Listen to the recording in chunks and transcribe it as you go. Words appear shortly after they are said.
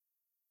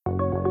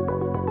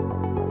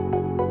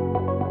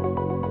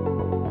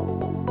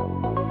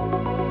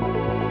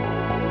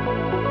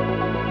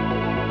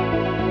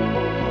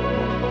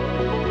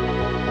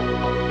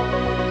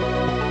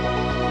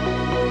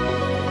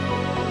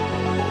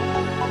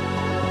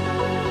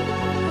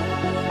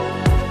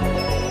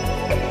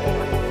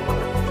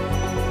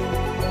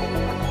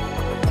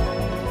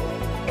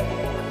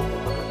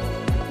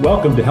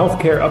Welcome to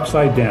Healthcare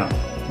Upside Down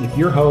with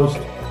your host,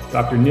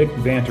 Dr. Nick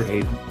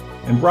Vanterhaden,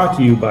 and brought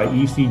to you by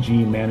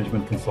ECG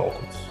Management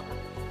Consultants.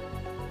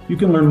 You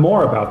can learn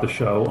more about the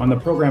show on the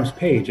program's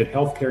page at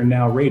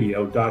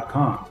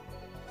healthcarenowradio.com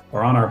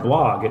or on our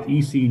blog at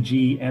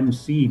ecgmc.com/HUD.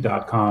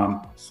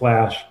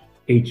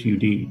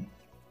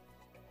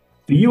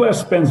 The U.S.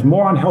 spends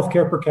more on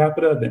healthcare per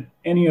capita than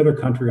any other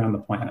country on the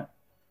planet.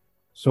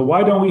 So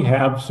why don't we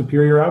have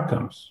superior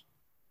outcomes?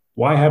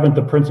 Why haven't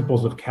the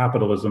principles of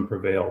capitalism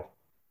prevailed?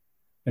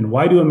 And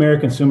why do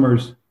American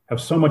consumers have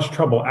so much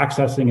trouble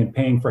accessing and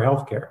paying for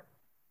healthcare?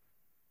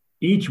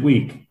 Each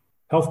week,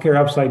 Healthcare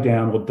Upside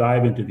Down will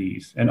dive into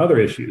these and other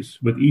issues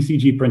with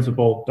ECG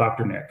principal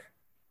Dr. Nick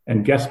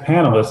and guest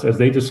panelists as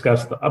they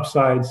discuss the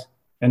upsides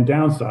and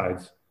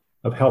downsides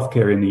of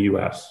healthcare in the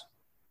US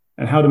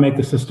and how to make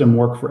the system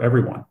work for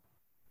everyone.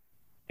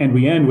 And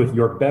we end with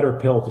your better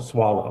pill to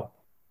swallow,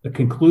 the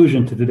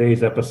conclusion to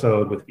today's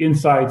episode with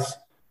insights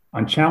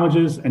on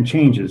challenges and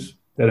changes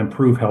that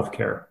improve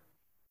healthcare.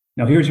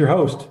 Now here's your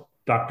host,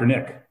 Dr.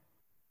 Nick.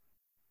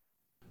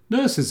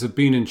 Nurses have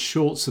been in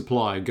short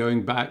supply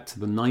going back to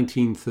the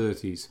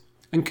 1930s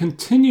and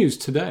continues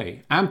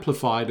today,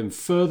 amplified and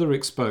further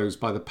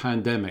exposed by the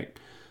pandemic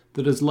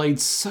that has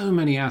laid so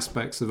many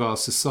aspects of our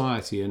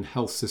society and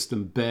health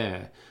system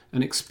bare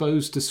and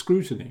exposed to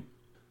scrutiny.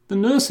 The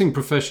nursing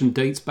profession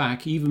dates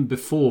back even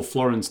before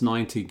Florence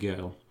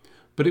Nightingale,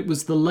 but it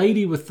was the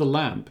lady with the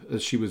lamp,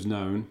 as she was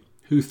known,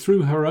 who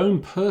through her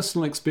own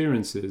personal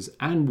experiences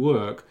and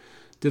work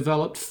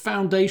developed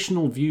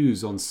foundational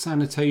views on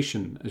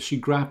sanitation as she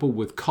grappled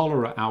with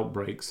cholera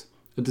outbreaks,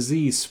 a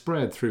disease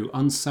spread through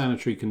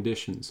unsanitary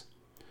conditions.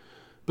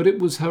 But it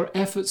was her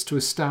efforts to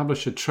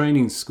establish a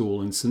training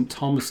school in St.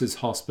 Thomas's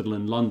Hospital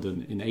in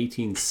London in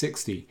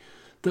 1860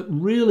 that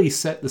really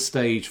set the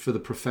stage for the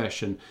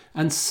profession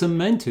and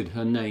cemented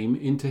her name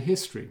into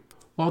history.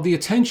 While the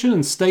attention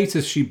and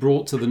status she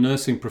brought to the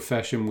nursing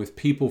profession with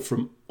people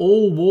from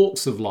all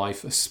walks of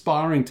life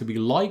aspiring to be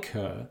like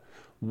her,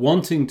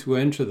 wanting to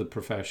enter the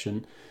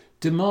profession,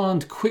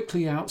 demand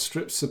quickly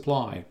outstripped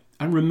supply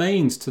and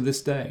remains to this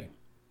day.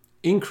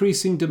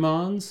 Increasing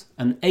demands,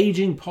 an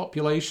aging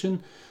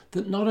population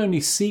that not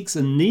only seeks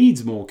and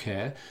needs more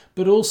care,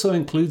 but also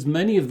includes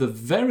many of the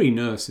very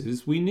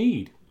nurses we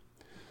need.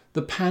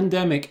 The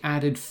pandemic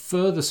added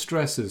further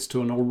stresses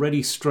to an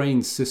already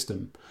strained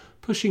system,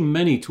 pushing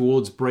many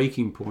towards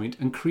breaking point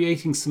and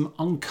creating some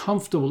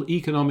uncomfortable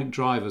economic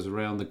drivers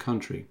around the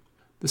country.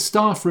 The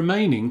staff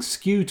remaining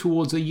skew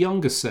towards a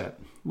younger set,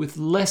 with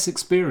less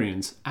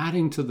experience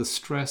adding to the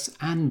stress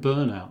and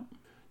burnout.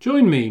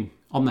 Join me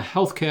on the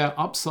Healthcare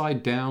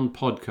Upside Down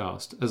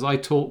podcast as I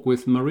talk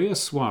with Maria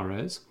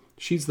Suarez.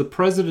 She's the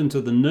president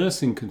of the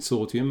Nursing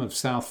Consortium of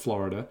South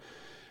Florida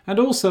and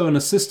also an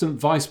assistant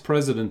vice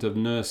president of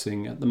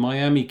nursing at the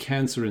Miami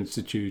Cancer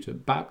Institute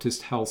at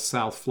Baptist Health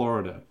South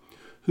Florida,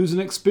 who's an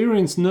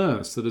experienced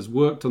nurse that has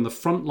worked on the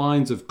front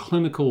lines of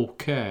clinical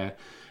care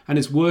and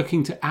is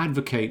working to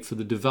advocate for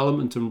the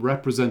development and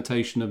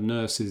representation of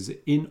nurses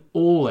in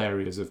all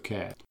areas of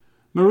care.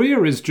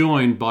 Maria is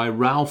joined by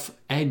Ralph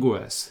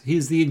Egues. He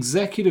is the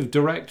executive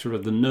director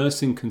of the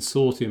Nursing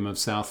Consortium of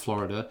South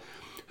Florida,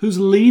 who's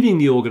leading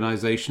the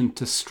organization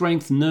to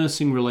strengthen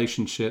nursing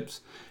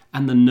relationships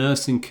and the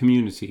nursing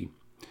community,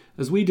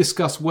 as we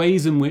discuss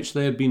ways in which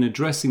they have been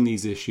addressing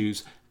these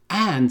issues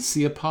and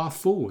see a path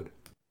forward.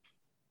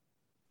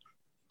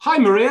 Hi,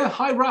 Maria.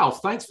 Hi,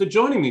 Ralph. Thanks for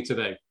joining me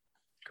today.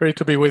 Great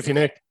to be with you,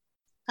 Nick.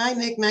 Hi,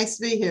 Nick. Nice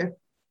to be here.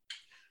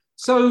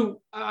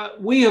 So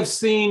we have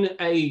seen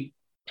a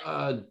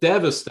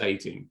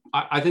devastating,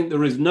 I think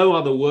there is no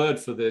other word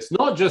for this,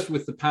 not just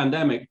with the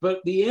pandemic, but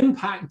the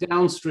impact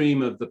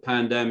downstream of the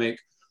pandemic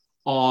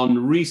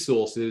on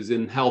resources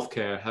in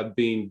healthcare have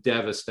been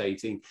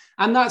devastating.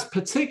 And that's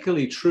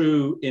particularly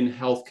true in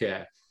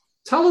healthcare.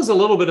 Tell us a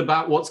little bit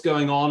about what's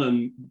going on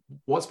and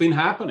what's been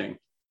happening.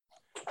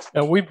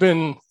 We've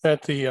been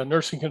at the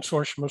Nursing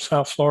Consortium of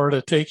South Florida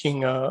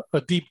taking a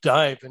deep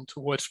dive into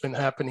what's been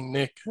happening,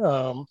 Nick.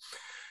 There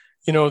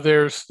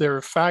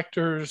are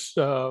factors,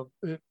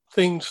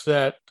 things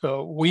that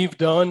we've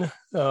done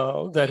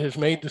that has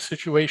made the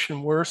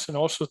situation worse, and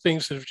also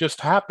things that have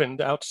just happened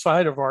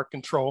outside of our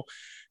control,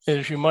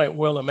 as you might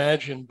well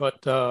imagine.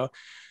 But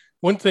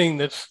one thing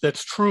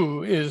that's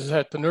true is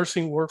that the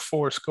nursing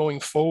workforce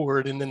going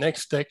forward in the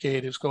next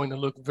decade is going to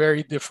look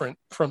very different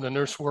from the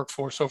nurse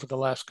workforce over the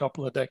last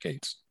couple of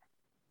decades.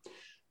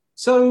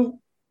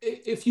 So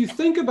if you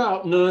think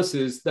about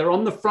nurses, they're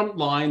on the front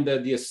line,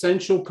 they're the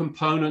essential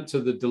component to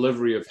the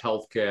delivery of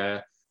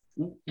healthcare.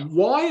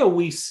 Why are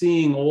we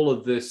seeing all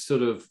of this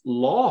sort of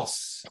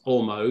loss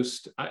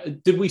almost?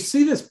 Did we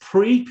see this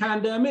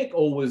pre-pandemic,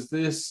 or was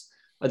this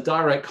a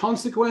direct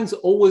consequence,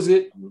 or was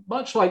it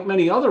much like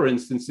many other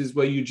instances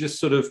where you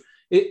just sort of,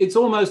 it's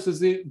almost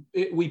as if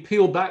we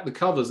peel back the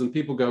covers and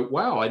people go,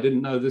 wow, I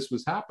didn't know this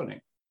was happening?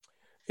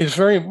 It's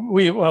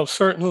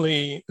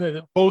certainly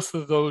both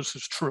of those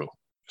is true.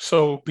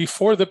 So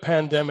before the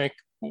pandemic,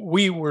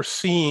 we were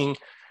seeing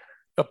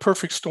a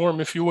perfect storm,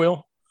 if you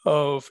will,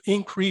 of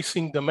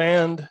increasing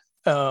demand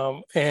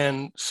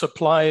and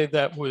supply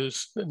that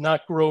was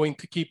not growing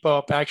to keep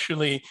up,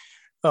 actually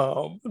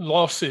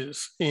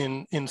losses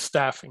in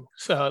staffing,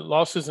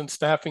 losses in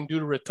staffing due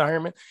to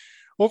retirement.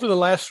 Over the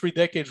last 3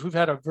 decades, we've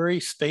had a very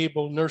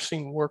stable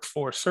nursing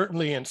workforce,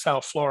 certainly in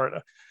South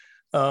Florida.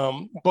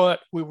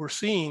 But we were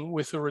seeing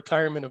with the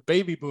retirement of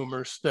baby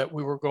boomers that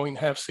we were going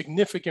to have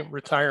significant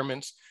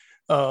retirements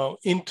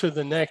into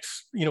the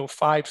next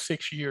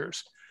 5-6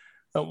 years.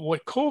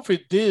 What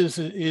COVID did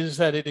is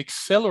that it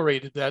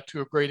accelerated that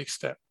to a great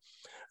extent.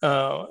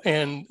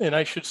 And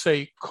I should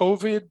say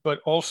COVID, but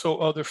also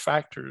other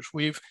factors.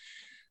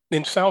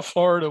 In South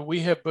Florida,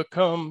 we have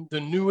become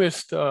the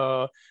newest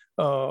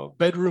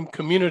bedroom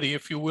community,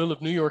 if you will,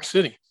 of New York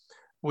City,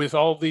 with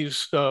all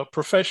these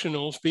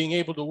professionals being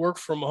able to work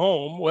from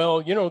home.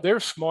 Well, they're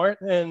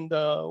smart, and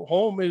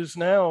home is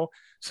now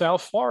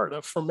South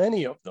Florida for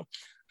many of them.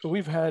 So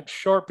we've had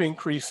sharp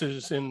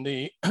increases in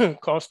the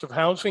cost of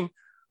housing,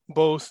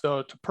 both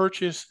to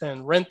purchase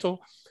and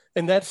rental,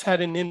 and that's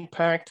had an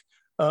impact.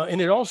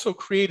 And it also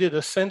created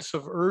a sense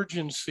of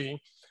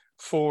urgency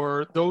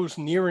for those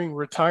nearing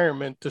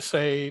retirement to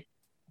say,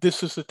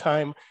 this is the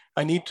time,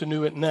 I need to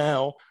do it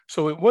now.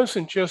 So it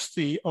wasn't just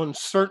the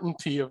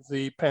uncertainty of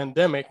the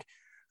pandemic.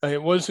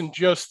 It wasn't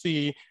just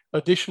the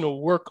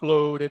additional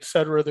workload, et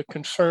cetera, the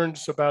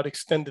concerns about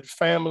extended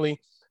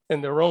family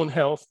and their own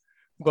health,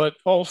 but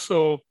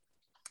also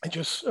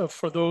just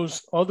for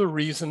those other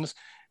reasons,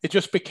 it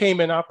just became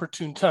an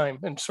opportune time,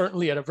 and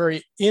certainly at a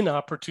very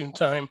inopportune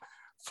time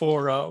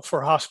for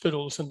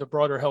hospitals and the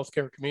broader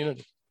healthcare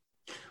community.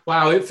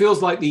 Wow, it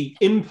feels like the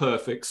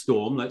imperfect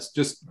storm, let's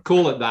just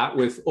call it that,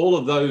 with all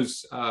of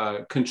those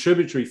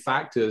contributory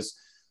factors.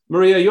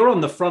 Maria, you're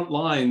on the front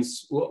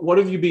lines. What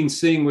have you been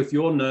seeing with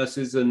your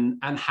nurses, and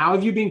how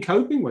have you been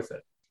coping with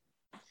it?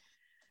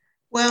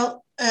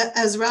 Well,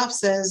 as Ralph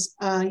says,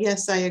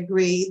 yes, I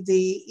agree.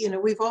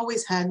 We've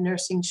always had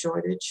nursing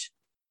shortage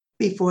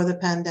before the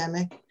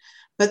pandemic,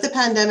 but the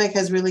pandemic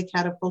has really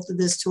catapulted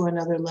this to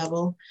another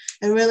level,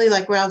 and really,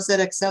 like Ralph said,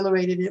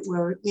 accelerated it.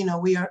 Where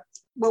we are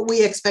what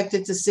we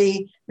expected to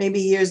see maybe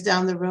years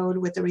down the road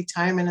with the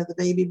retirement of the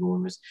baby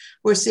boomers.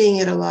 We're seeing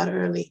it a lot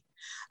early.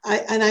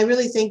 I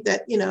really think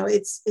that,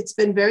 it's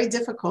been very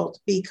difficult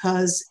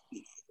because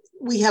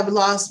we have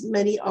lost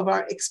many of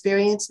our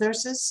experienced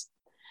nurses.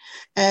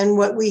 And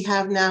what we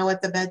have now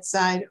at the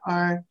bedside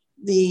are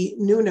the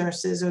new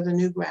nurses or the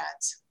new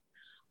grads.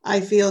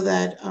 I feel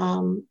that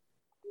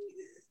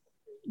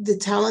the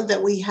talent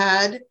that we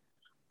had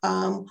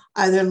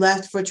either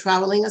left for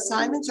traveling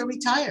assignments or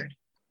retired.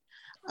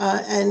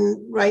 And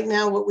right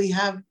now, what we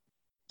have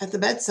at the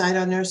bedside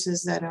are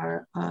nurses that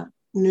are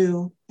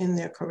new in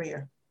their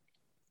career.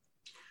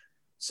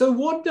 So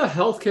what do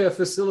healthcare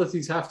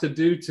facilities have to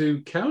do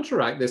to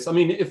counteract this? I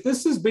mean, if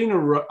this has been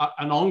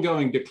an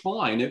ongoing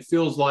decline, it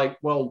feels like,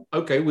 well,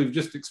 okay, we've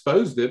just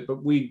exposed it,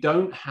 but we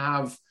don't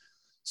have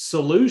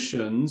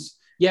solutions.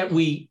 Yet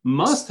we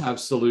must have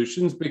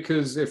solutions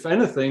because, if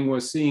anything, we're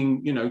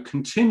seeing,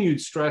 continued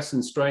stress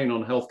and strain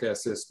on healthcare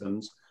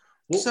systems.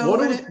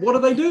 What do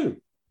they do?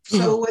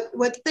 So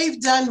what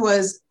they've done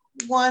was,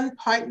 one,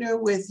 partner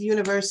with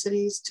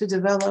universities to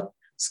develop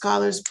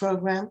scholars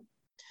program,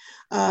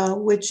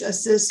 which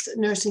assists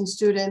nursing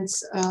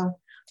students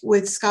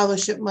with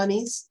scholarship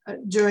monies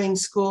during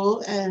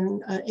school,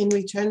 and in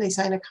return, they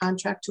sign a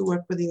contract to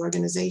work with the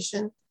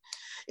organization.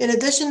 In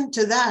addition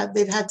to that,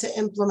 they've had to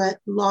implement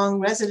long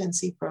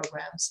residency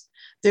programs.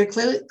 They're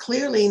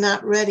clearly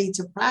not ready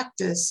to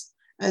practice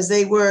as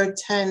they were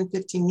 10,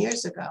 15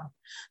 years ago.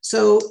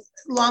 So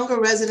longer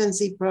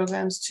residency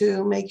programs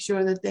to make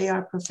sure that they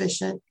are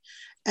proficient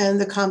and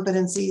the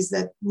competencies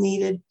that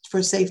needed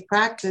for safe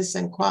practice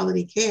and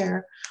quality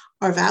care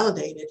are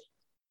validated.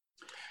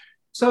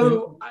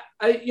 So,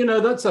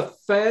 that's a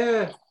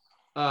fair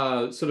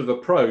sort of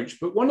approach.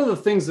 But one of the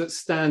things that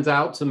stands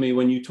out to me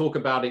when you talk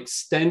about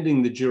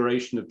extending the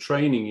duration of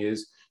training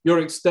is you're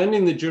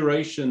extending the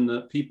duration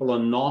that people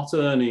are not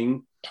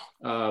earning,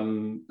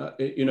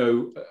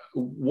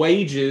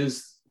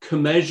 wages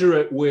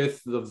commensurate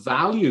with the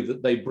value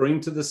that they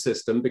bring to the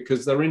system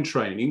because they're in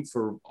training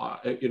for,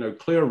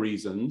 clear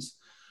reasons.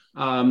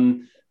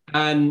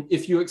 And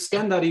if you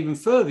extend that even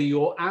further,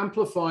 you're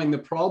amplifying the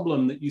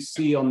problem that you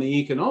see on the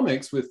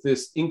economics with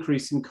this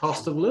increasing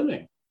cost of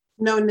living.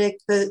 No, Nick,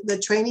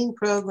 the training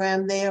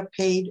program, they are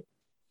paid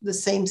the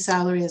same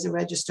salary as a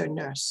registered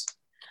nurse.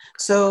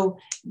 So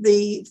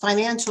the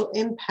financial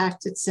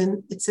impact, it's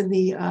in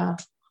the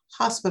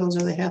hospitals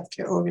or the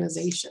healthcare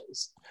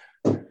organizations,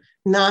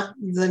 not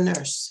the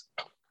nurse.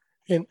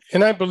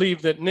 And I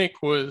believe that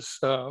Nick was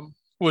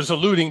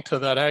alluding to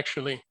that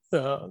actually.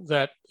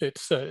 That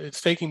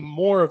it's taking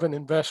more of an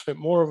investment,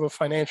 more of a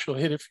financial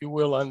hit, if you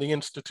will, on the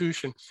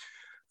institution.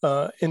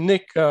 And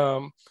Nick,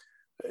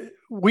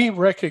 we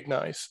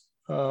recognize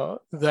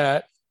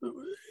that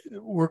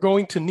we're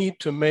going to need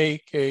to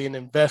make an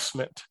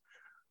investment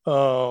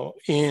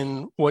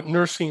in what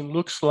nursing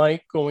looks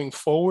like going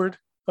forward,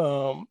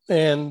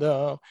 and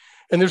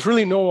there's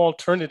really no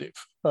alternative.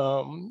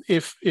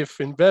 If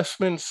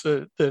investments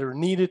that are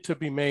needed to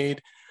be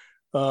made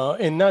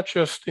and not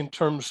just in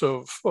terms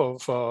of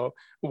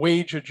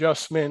wage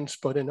adjustments,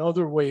 but in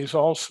other ways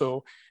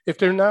also. If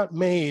they're not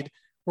made,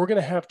 we're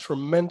going to have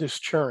tremendous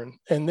churn,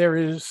 and there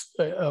is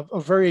a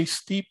very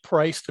steep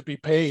price to be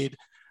paid,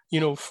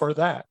 for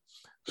that.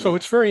 So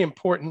it's very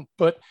important.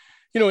 But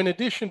in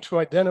addition to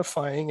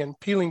identifying and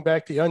peeling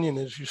back the onion,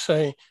 as you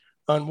say,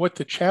 on what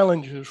the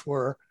challenges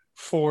were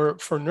for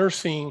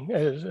nursing,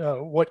 as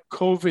what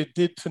COVID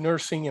did to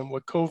nursing and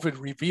what COVID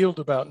revealed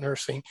about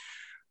nursing,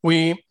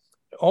 we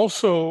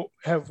also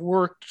have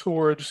worked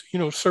towards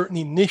certain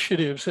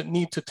initiatives that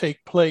need to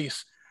take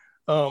place,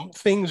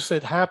 things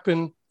that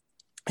happen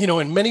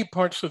in many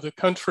parts of the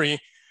country.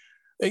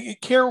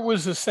 Care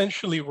was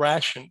essentially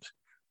rationed.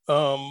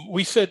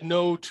 We said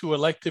no to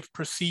elective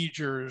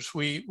procedures.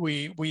 We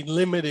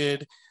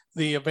limited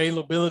the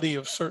availability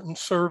of certain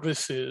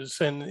services,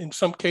 and in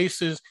some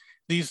cases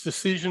these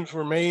decisions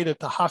were made at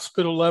the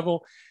hospital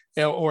level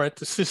or at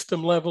the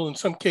system level. In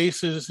some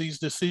cases these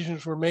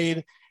decisions were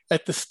made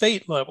at the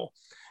state level.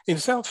 In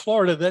South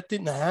Florida, that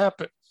didn't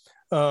happen.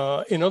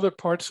 In other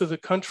parts of the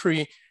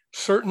country,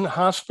 certain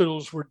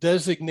hospitals were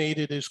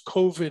designated as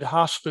COVID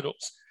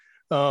hospitals,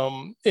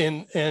 and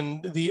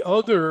the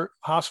other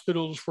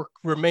hospitals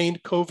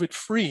remained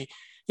COVID-free.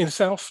 In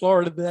South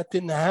Florida, that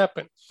didn't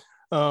happen.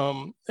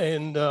 And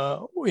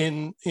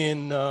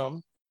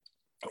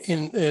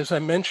as I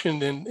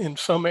mentioned, in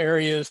some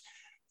areas,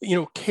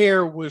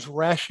 care was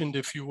rationed,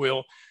 if you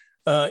will.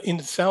 In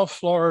South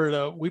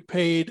Florida, we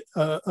paid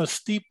a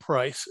steep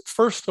price,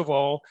 first of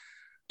all,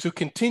 to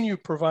continue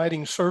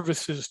providing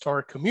services to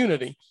our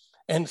community,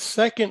 and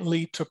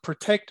secondly, to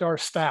protect our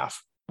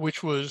staff,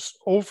 which was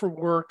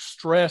overworked,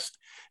 stressed,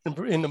 and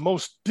in the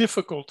most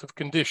difficult of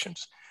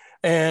conditions.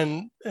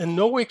 And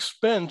no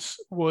expense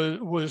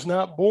was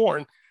not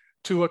borne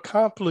to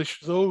accomplish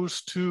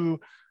those two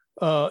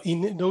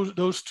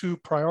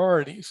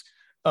priorities.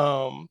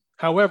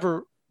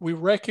 However, we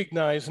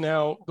recognize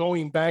now,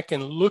 going back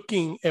and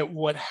looking at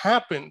what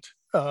happened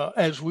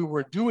as we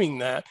were doing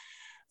that,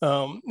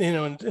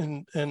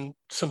 and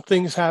some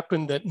things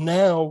happened that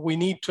now we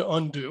need to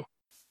undo.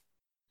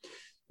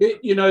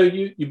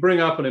 You bring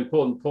up an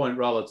important point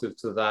relative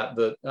to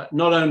that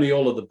not only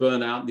all of the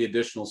burnout and the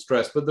additional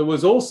stress, but there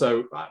was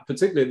also,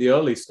 particularly at the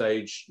early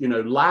stage,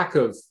 lack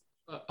of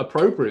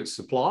appropriate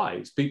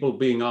supplies, people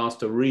being asked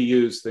to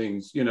reuse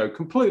things,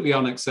 completely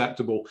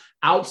unacceptable,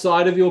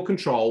 outside of your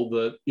control,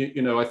 that,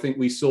 I think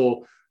we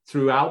saw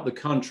throughout the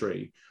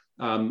country.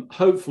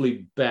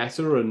 Hopefully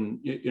better and,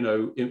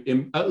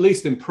 at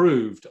least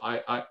improved,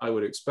 I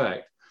would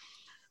expect.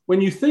 When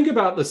you think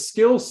about the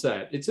skill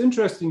set, it's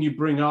interesting you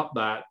bring up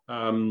that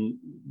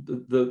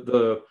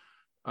the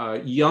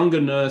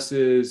younger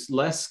nurses,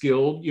 less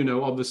skilled,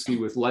 obviously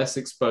with less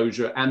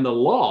exposure, and the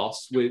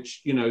loss,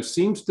 which,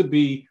 seems to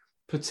be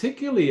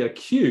particularly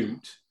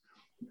acute.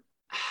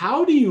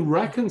 How do you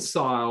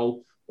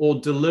reconcile or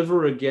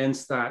deliver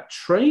against that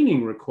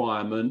training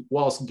requirement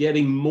whilst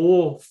getting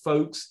more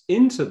folks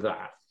into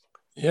that?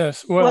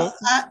 Yes, well,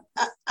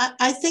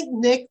 I think,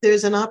 Nick,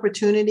 there's an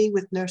opportunity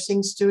with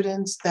nursing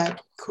students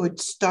that could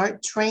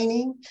start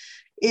training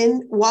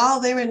while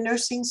they're in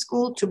nursing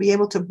school to be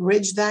able to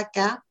bridge that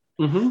gap.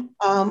 Mm-hmm.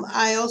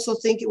 I also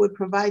think it would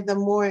provide them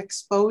more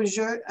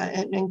exposure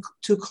and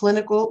to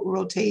clinical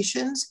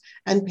rotations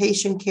and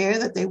patient care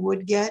that they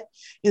would get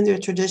in their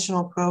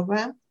traditional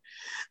program.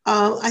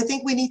 I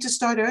think we need to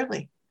start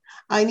early.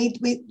 I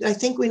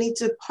think we need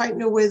to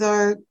partner with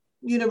our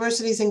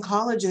universities and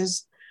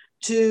colleges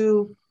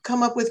to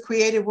come up with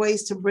creative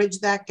ways to bridge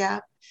that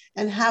gap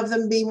and have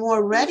them be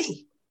more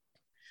ready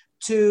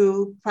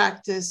to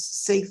practice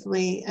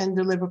safely and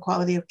deliver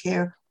quality of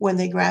care when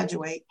they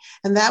graduate.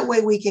 And that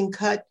way we can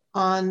cut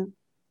on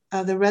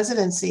the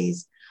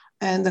residencies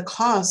and the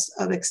cost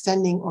of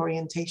extending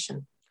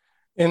orientation.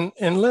 And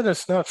let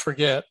us not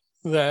forget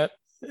that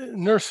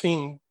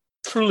nursing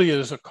truly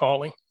is a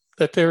calling,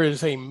 that there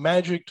is a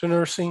magic to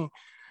nursing.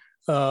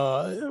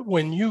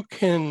 When you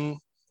can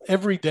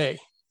every day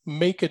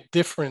make a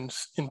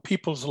difference in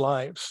people's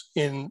lives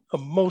in a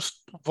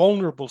most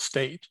vulnerable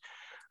state,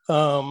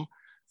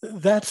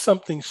 that's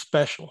something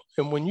special.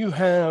 And when you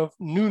have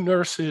new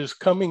nurses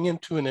coming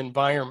into an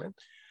environment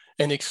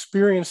and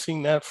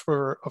experiencing that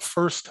for a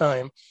first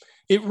time,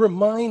 it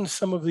reminds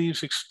some of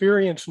these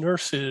experienced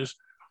nurses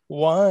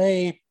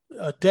why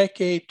a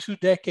decade, 2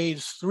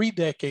 decades, 3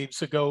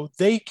 decades ago,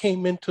 they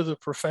came into the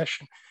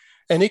profession.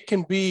 And it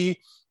can be,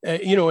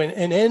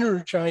 an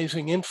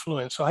energizing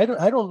influence. So I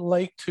don't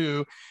like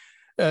to,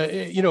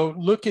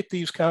 look at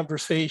these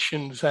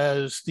conversations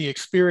as the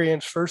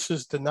experienced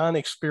versus the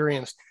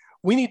non-experienced.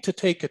 We need to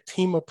take a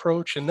team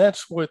approach, and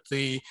that's what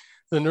the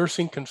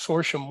Nursing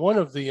Consortium, one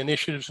of the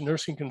initiatives the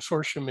Nursing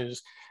Consortium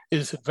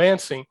is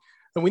advancing.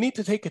 And we need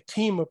to take a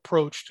team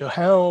approach to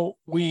how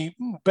we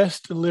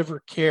best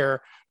deliver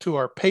care to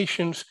our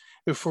patients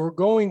if we're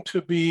going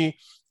to be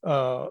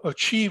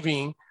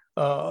achieving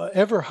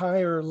ever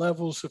higher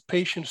levels of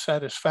patient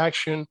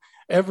satisfaction,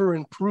 ever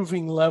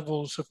improving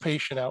levels of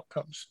patient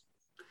outcomes.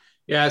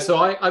 Yeah, so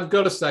I've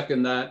got to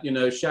second that.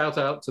 Shout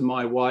out to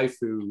my wife,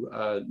 who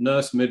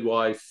nurse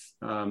midwife.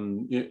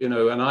 And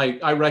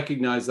I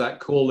recognize that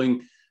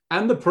calling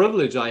and the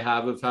privilege I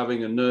have of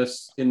having a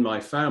nurse in my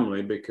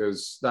family,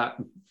 because that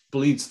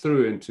bleeds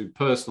through into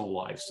personal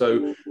life.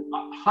 So,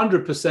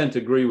 100%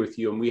 agree with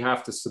you, and we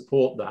have to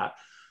support that.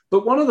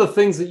 But one of the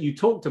things that you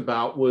talked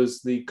about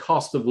was the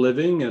cost of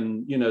living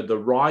and the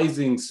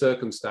rising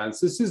circumstance.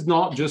 This is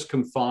not just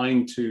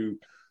confined to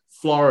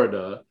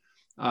Florida,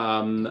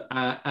 and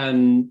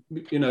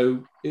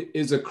it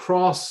is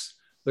across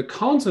the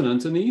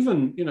continent and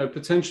even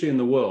potentially in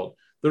the world.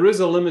 There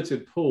is a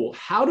limited pool.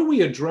 How do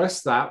we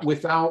address that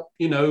without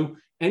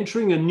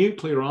entering a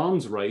nuclear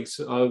arms race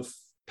of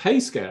pay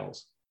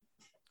scales?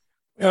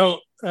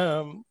 Well,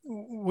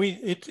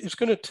 it's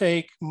going to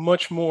take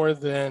much more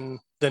than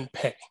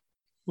pay.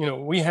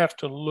 We have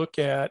to look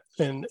at,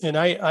 and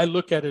I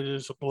look at it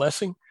as a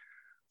blessing.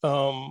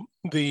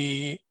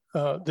 The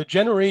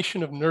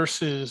generation of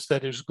nurses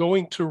that is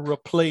going to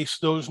replace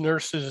those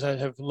nurses that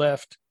have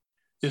left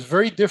is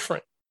very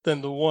different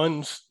than the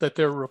ones that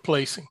they're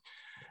replacing.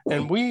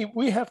 And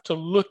we have to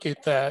look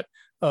at that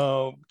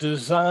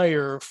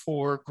desire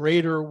for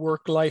greater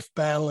work-life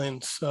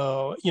balance,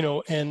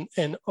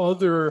 and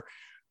other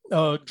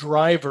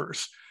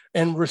drivers,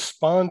 and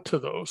respond to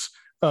those,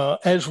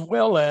 as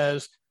well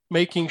as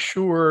making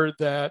sure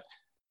that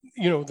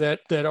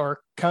that our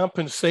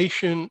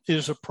compensation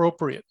is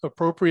appropriate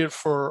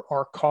for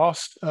our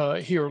cost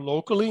here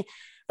locally,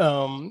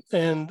 and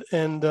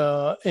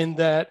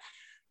that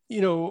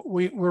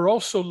we're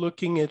also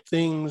looking at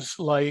things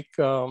like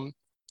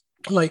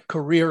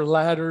career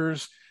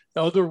ladders,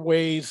 other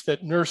ways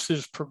that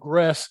nurses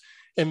progress,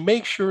 and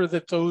make sure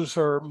that those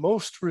are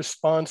most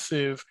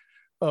responsive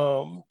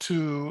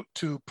to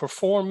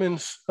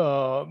performance,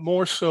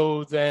 more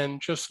so than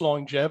just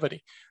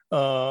longevity,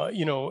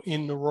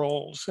 in the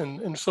roles.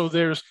 And so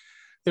there's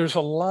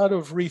a lot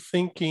of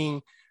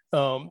rethinking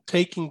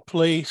taking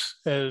place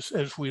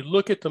as we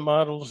look at the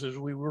models, as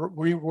we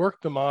rework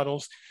the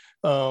models,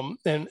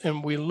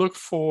 and we look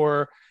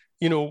for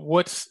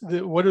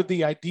what are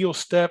the ideal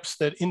steps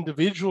that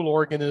individual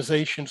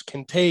organizations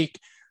can take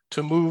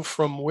to move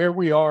from where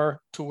we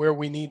are to where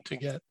we need to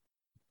get.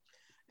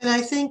 And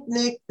I think,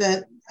 Nick,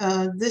 that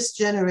this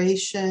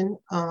generation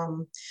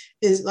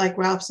is, like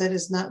Ralph said,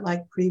 is not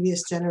like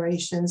previous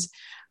generations.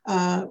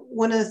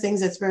 One of the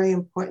things that's very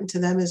important to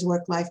them is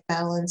work-life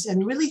balance,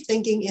 and really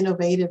thinking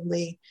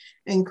innovatively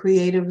and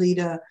creatively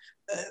to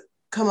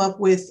come up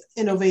with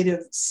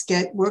innovative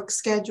work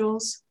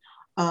schedules.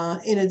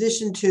 In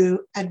addition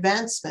to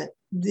advancement,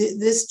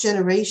 this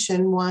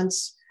generation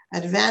wants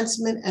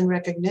advancement and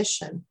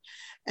recognition.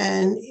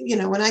 And,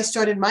 when I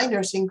started my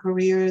nursing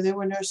career, there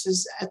were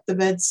nurses at the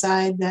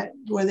bedside that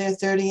were there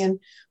 30 and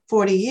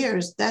 40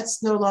 years.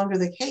 That's no longer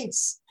the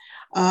case.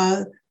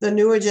 The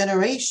newer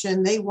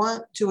generation, they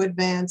want to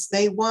advance.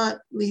 They want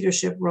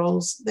leadership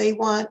roles. They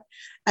want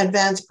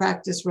advanced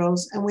practice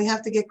roles. And we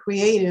have to get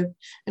creative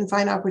and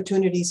find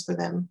opportunities for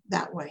them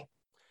that way.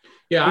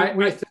 Yeah, I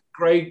think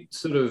great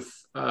sort of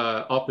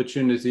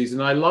opportunities.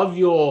 And I love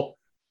your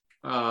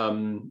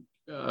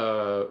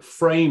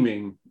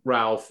framing,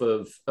 Ralph,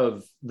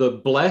 of the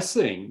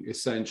blessing,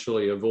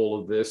 essentially, of all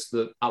of this,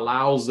 that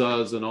allows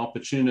us an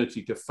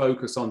opportunity to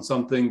focus on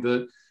something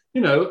that,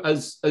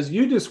 as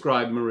you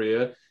described,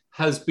 Maria,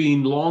 has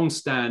been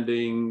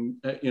longstanding,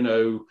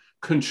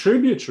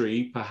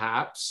 contributory,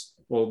 perhaps,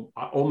 or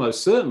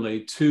almost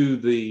certainly, to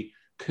the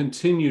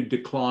continued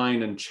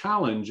decline and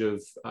challenge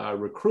of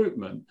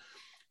recruitment.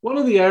 One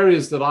of the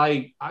areas that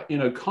I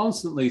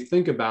constantly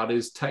think about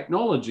is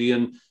technology.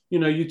 And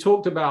you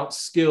talked about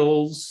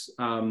skills,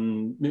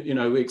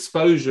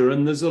 exposure,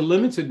 and there's a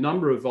limited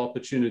number of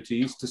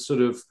opportunities to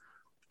sort of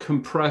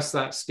compress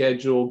that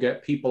schedule,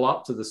 get people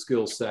up to the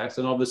skill set,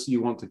 and obviously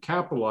you want to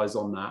capitalize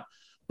on that.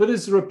 But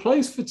is there a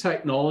place for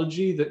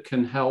technology that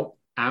can help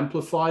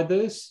amplify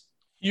this?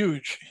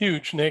 Huge,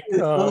 Nick.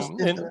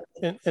 And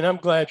I'm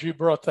glad you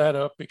brought that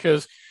up,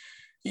 because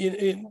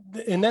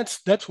and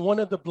that's one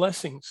of the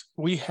blessings.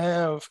 We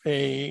have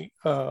a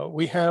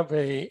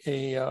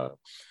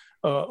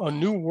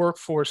new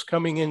workforce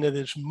coming in that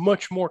is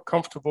much more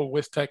comfortable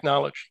with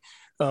technology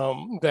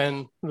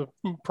than the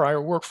prior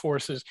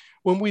workforces.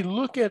 When we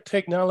look at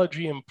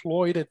technology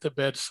employed at the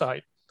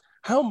bedside,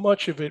 how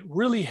much of it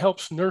really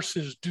helps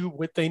nurses do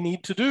what they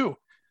need to do?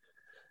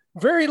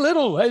 Very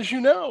little, as you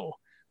know.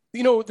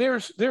 There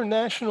are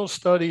national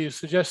studies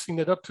suggesting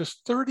that up to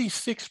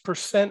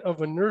 36%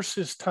 of a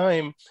nurse's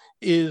time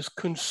is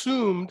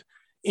consumed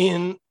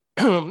in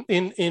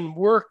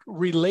work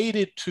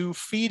related to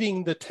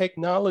feeding the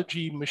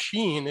technology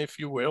machine, if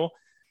you will,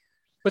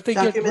 but they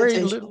get very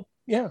little.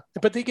 Yeah,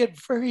 but they get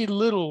very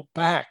little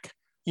back,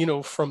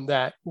 from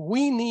that.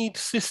 We need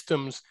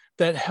systems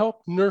that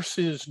help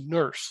nurses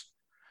nurse,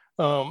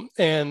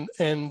 and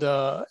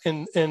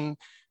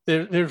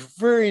there's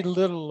very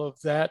little of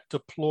that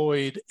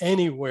deployed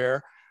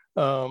anywhere,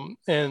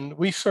 and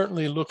we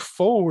certainly look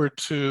forward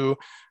to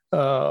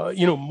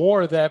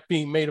more of that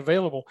being made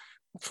available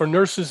for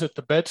nurses at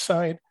the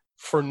bedside,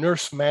 for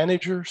nurse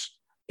managers?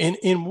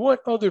 In what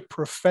other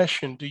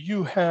profession do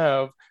you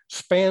have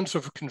spans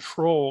of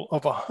control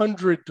of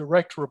 100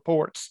 direct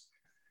reports,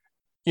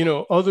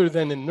 other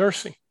than in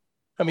nursing?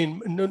 I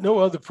mean, no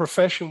other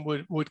profession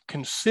would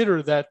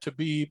consider that to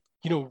be,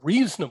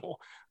 reasonable,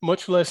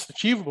 much less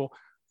achievable.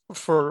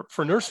 For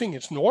nursing,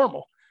 it's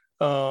normal.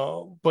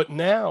 But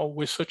now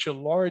with such a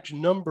large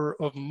number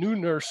of new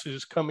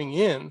nurses coming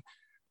in,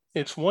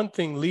 it's one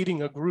thing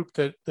leading a group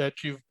that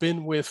you've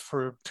been with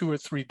for 2 or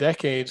 3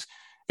 decades.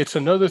 It's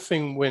another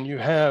thing when you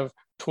have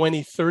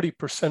 20,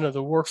 30% of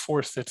the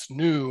workforce that's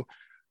new.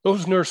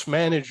 Those nurse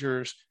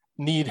managers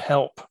need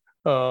help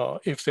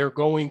if they're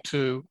going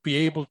to be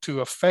able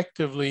to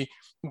effectively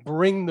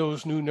bring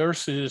those new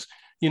nurses,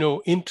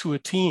 into a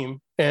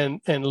team and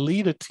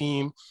lead a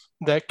team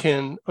that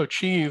can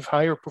achieve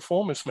higher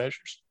performance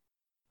measures.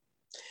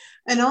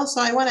 And also,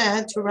 I want to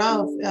add to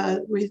Ralph,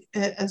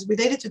 as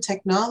related to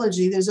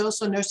technology, there's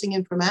also nursing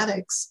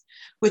informatics,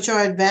 which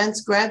are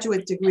advanced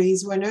graduate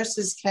degrees where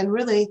nurses can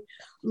really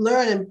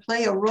learn and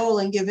play a role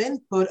and give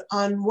input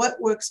on what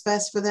works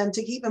best for them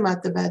to keep them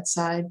at the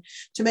bedside,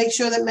 to make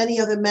sure that many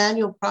of the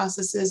manual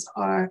processes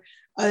are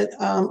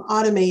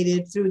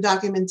automated through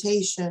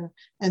documentation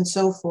and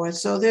so forth.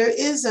 So there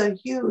is a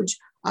huge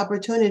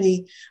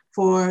opportunity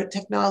for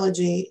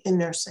technology in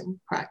nursing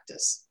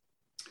practice.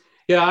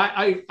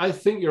 Yeah, I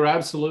think you're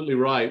absolutely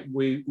right.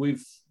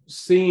 We've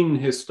seen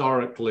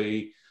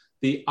historically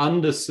the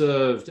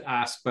underserved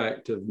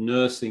aspect of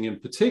nursing in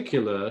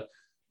particular,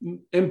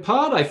 in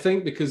part, I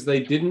think, because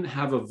they didn't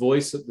have a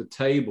voice at the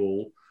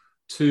table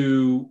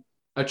to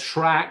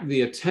attract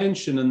the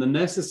attention and the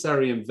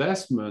necessary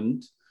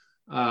investment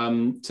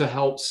to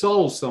help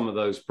solve some of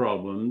those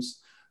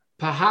problems.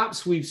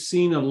 Perhaps we've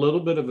seen a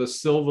little bit of a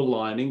silver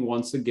lining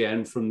once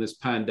again from this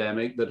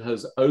pandemic that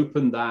has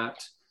opened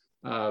that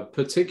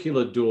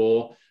particular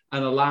door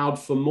and allowed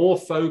for more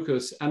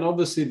focus. And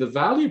obviously the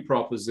value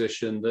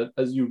proposition that,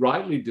 as you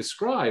rightly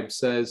described,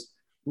 says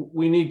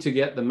we need to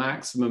get the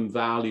maximum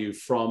value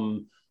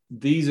from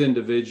these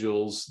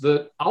individuals,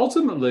 that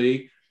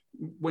ultimately,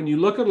 when you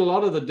look at a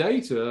lot of the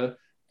data,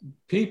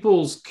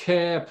 people's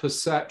care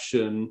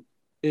perception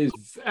is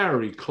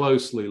very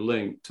closely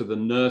linked to the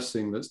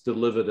nursing that's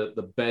delivered at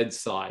the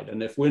bedside.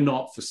 And if we're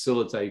not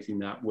facilitating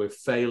that, we're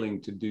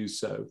failing to do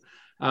so.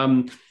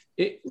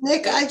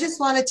 Nick, I just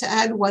wanted to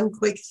add one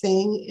quick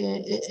thing.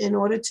 In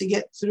order to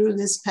get through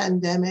this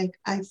pandemic,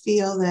 I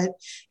feel that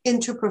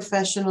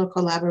interprofessional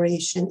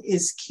collaboration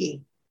is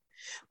key.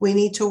 We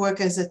need to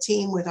work as a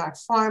team with our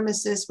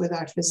pharmacists, with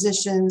our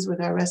physicians,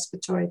 with our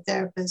respiratory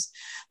therapists,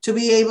 to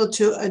be able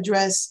to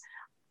address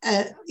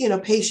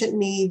patient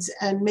needs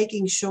and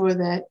making sure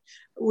that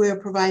we're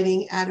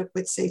providing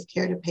adequate, safe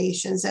care to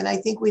patients. And I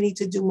think we need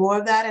to do more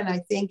of that. And I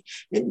think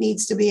it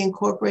needs to be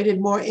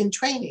incorporated more in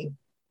training.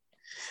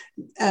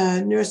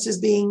 Nurses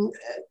being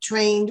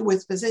trained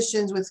with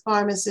physicians, with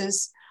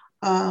pharmacists.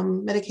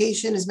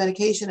 Medication is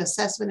medication,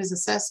 assessment is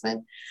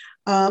assessment.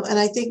 And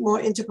I think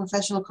more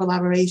interprofessional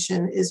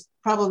collaboration is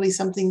probably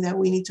something that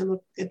we need to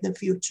look at in the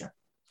future.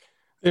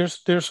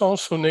 There's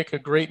also, Nick, a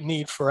great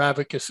need for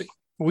advocacy.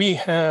 We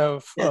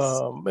have, yes.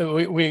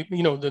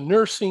 The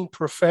nursing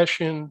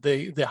profession,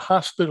 the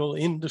hospital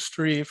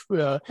industry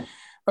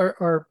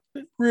are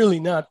really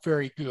not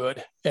very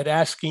good at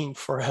asking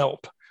for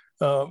help.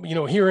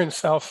 Here in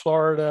South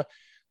Florida,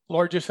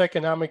 largest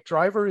economic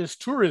driver is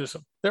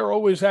tourism. They're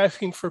always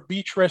asking for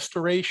beach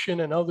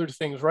restoration and other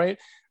things, right?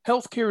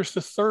 Healthcare is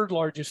the 3rd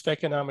largest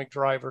economic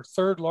driver,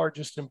 3rd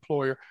largest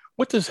employer.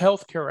 What does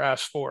healthcare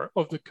ask for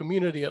of the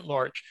community at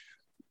large?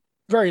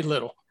 Very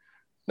little.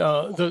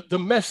 The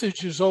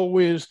message is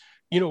always,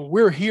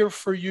 we're here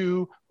for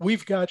you.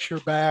 We've got your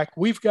back.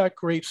 We've got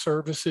great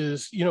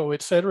services,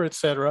 et cetera, et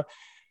cetera.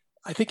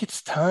 I think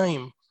it's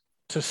time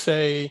to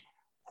say,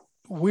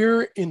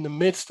 we're in the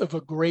midst of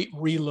a great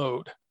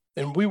reload,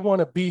 and we want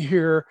to be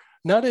here,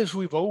 not as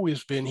we've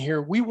always been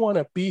here. We want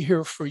to be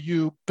here for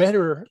you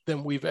better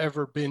than we've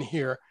ever been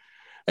here.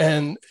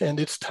 And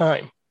it's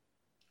time.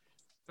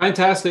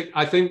 Fantastic.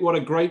 I think what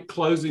a great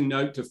closing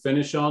note to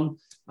finish on.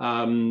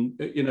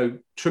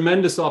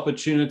 Tremendous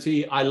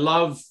opportunity. I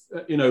love,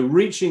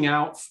 reaching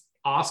out,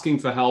 asking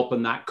for help,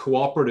 and that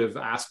cooperative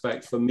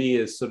aspect for me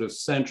is sort of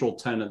central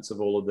tenets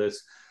of all of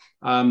this.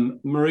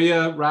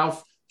 Maria,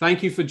 Ralph,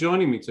 thank you for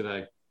joining me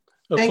today.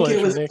 Thank you.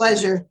 It was a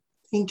pleasure.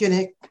 Thank you,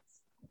 Nick.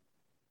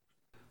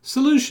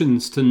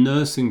 Solutions to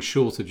nursing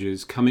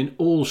shortages come in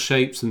all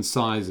shapes and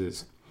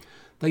sizes.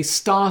 They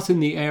start in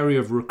the area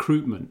of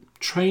recruitment,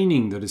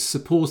 training that is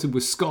supported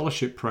with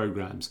scholarship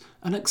programs,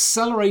 and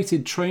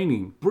accelerated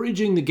training,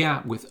 bridging the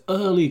gap with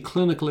early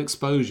clinical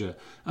exposure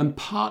and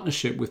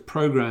partnership with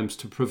programs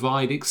to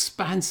provide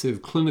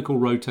expansive clinical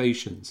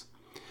rotations.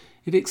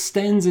 It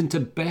extends into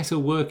better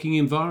working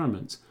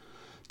environments,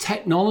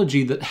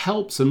 technology that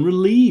helps and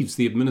relieves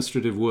the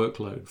administrative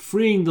workload,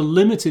 freeing the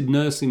limited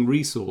nursing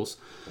resource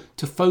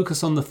to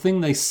focus on the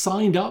thing they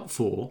signed up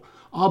for,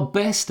 are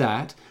best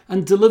at,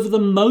 and deliver the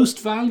most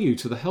value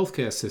to the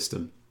healthcare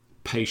system: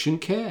 patient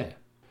care.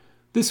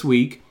 This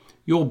week,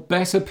 your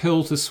better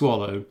pill to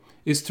swallow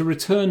is to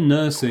return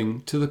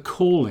nursing to the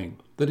calling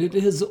that it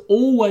has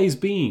always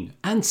been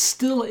and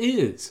still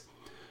is.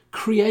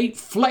 Create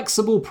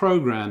flexible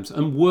programs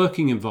and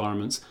working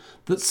environments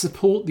that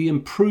support the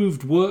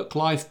improved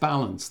work-life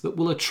balance that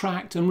will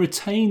attract and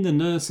retain the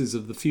nurses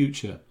of the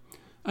future,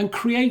 and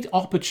create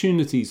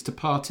opportunities to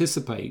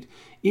participate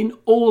in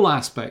all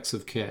aspects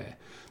of care,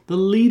 the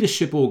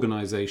leadership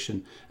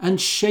organisation,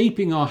 and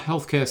shaping our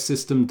healthcare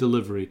system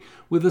delivery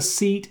with a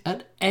seat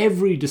at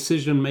every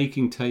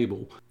decision-making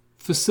table,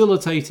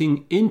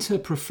 facilitating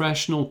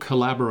interprofessional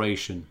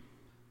collaboration.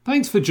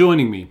 Thanks for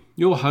joining me,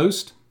 your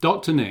host,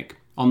 Dr. Nick,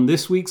 on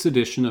this week's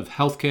edition of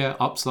Healthcare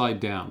Upside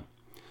Down.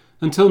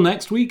 Until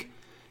next week,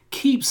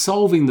 keep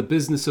solving the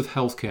business of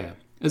healthcare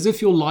as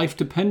if your life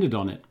depended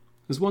on it,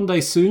 as one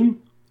day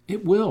soon,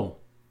 it will.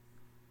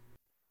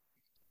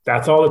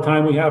 That's all the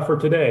time we have for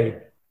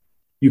today.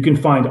 You can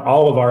find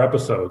all of our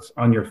episodes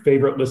on your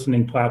favorite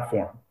listening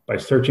platform by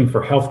searching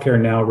for Healthcare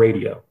Now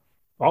Radio.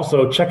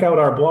 Also, check out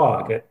our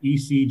blog at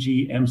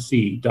ecgmc.com/HUD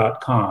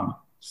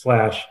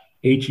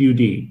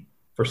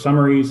for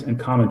summaries and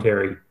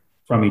commentary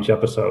from each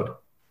episode.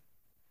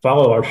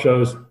 Follow our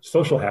show's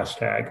social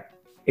hashtag,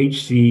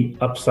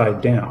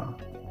 HCUpsideDown.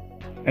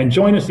 And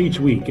join us each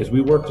week as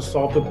we work to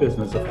solve the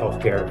business of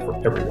healthcare for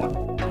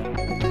everyone.